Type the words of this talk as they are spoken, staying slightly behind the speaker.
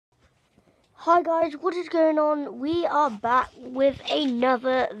Hi guys, what is going on? We are back with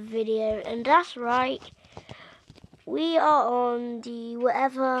another video, and that's right, we are on the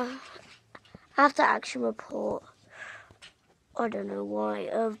whatever after action report, I don't know why,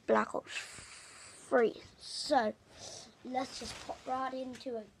 of Black Ops 3. So let's just pop right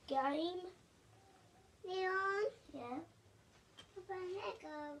into a game. Leon, Yeah, where did it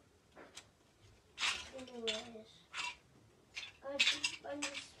go? I don't know where it is. I'm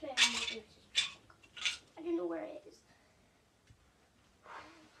just playing my games. I don't know where it is.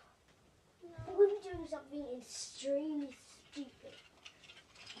 No. We'll be doing something extremely stupid.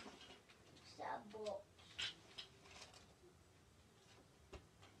 Set up bots.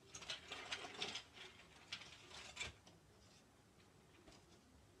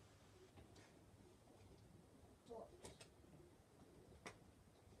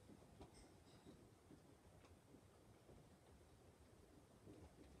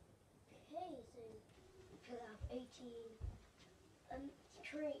 Okay, so we could have 18.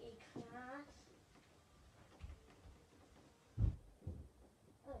 Create a class.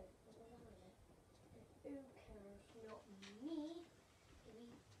 Oh, what was that? Who cares? Not me. We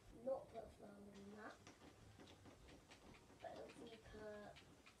not put flower in that. But if we put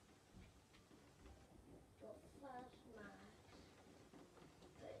your first max,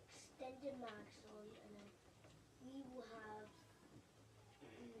 put extended max on, and then we will have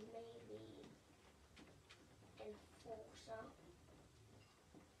maybe enforcer.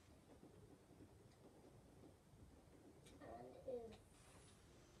 And if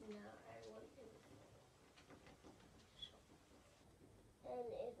no, I want enforcer. And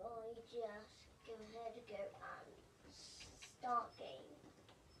if I just go ahead and go and start game.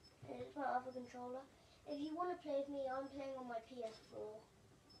 And it's my other controller. If you want to play with me, I'm playing on my PS4.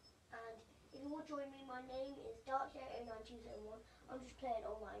 And if you want to join me, my name is DarkShadow9271. I'm just playing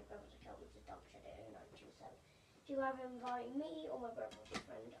on my brother's account, which is DarkShadow9277. If you have invited me or my brother or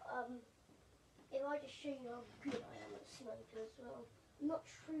friend, if I just show you how good I am at sniper as well. I'm not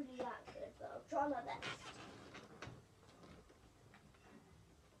truly that good, but I'll try my best.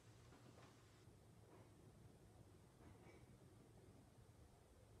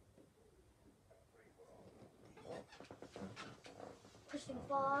 Question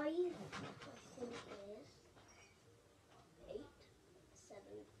 5, I think is 8, 7,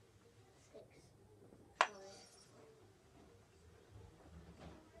 6, 5.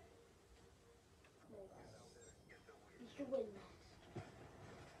 You can win this.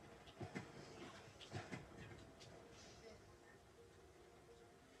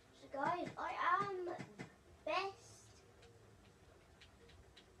 So guys, I am best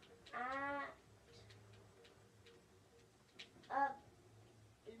at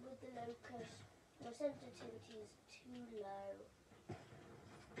with the locust. My sensitivity is too low.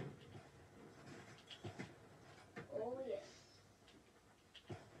 Oh yeah.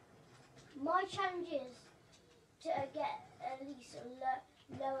 My challenge is to get at least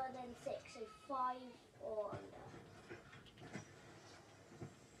lower than 6, so 5 or under.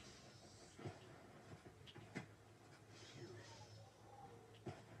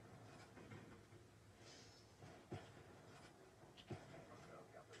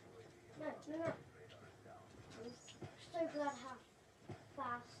 No. I'm so glad I have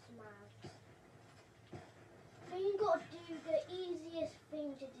fast mags. So you got to do the easiest thing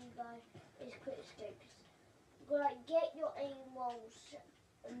to do, guys, is quick scopes. You got to like get your aim whilst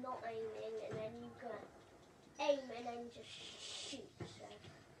not aiming, and then you got to aim and then just shoot. So.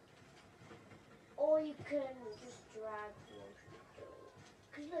 Or you can just drag whilst you're doing it.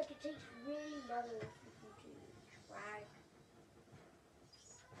 Because look, it takes really long for you to drag.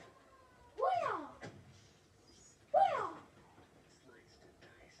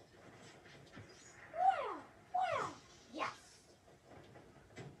 Yes!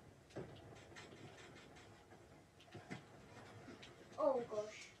 Oh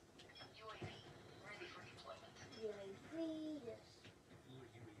gosh. UAV ready for deployment. UAV, yes.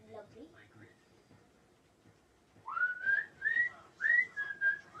 Lovely.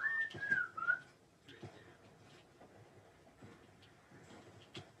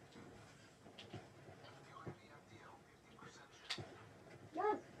 No!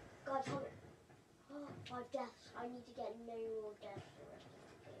 Guys, hold it. Oh, 5 deaths. I need to get no more deaths the rest of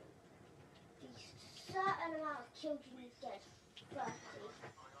the game. The certain amount of kills you need to get is 30,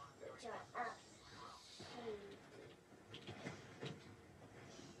 which are absolutely.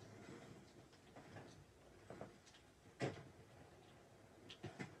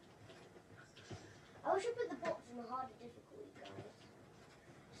 I wish I put the bots on a harder difficulty, guys.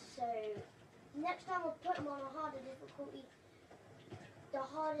 So, next time I'll put them on a harder difficulty. the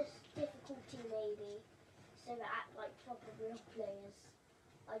hardest difficulty maybe, so that act like proper real players.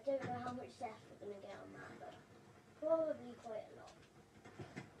 I don't know how much death we're going to get on that, but probably quite a lot.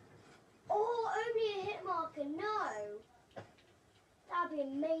 Oh, only a hit marker, no! That'd be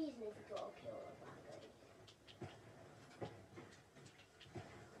amazing if we got a kill on that guy.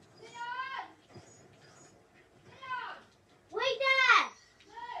 Wait there!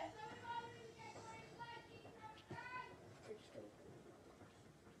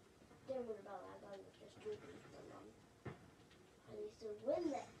 Don't worry about that guy, was just talking to my mum. I need to win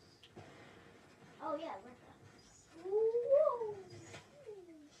this. Oh yeah, win that. Whoa!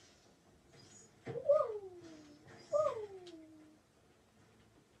 Whoa! Whoa!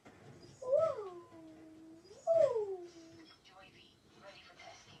 Whoa! Whoa! UAV ready for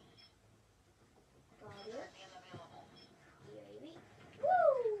testing. Guardian. Guardian available. UAV.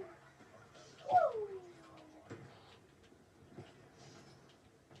 Woo! Woo!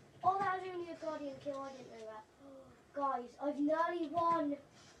 Oh, that was only a Guardian kill. I didn't know that. Guys, I've nearly won.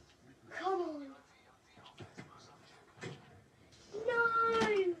 Come on. No!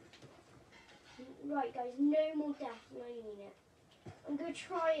 Right, guys, no more death. No, you mean it. I'm going to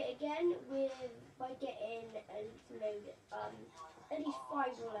try it again by getting at least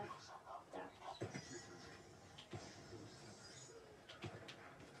 5 or less deaths.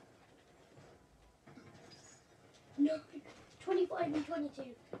 No, 25 and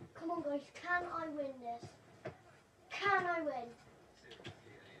 22. Come on, guys. Can I win this? Can I win?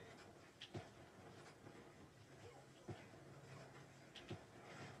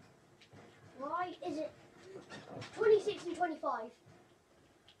 Why is it 26 and 25?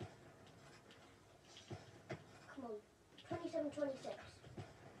 Come on. 27, 26.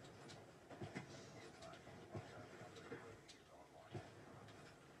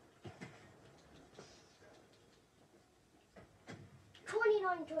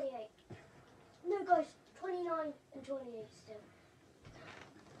 And 28. No, guys, 29 and 28 still.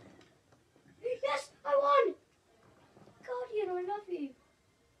 Yes, I won! Guardian, I love you.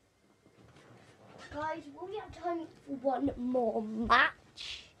 Guys, will we have time for one more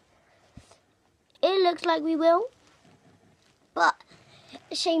match? It looks like we will, but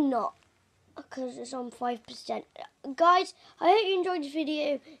shame not, because it's on 5%. Guys, I hope you enjoyed this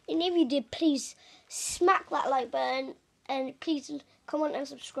video, and if you did, please smack that like button, and please comment and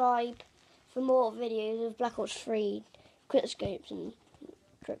subscribe for more videos of Black Ops 3, quick scopes and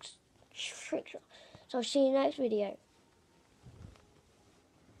tricks. So I'll see you in the next video.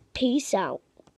 Peace out.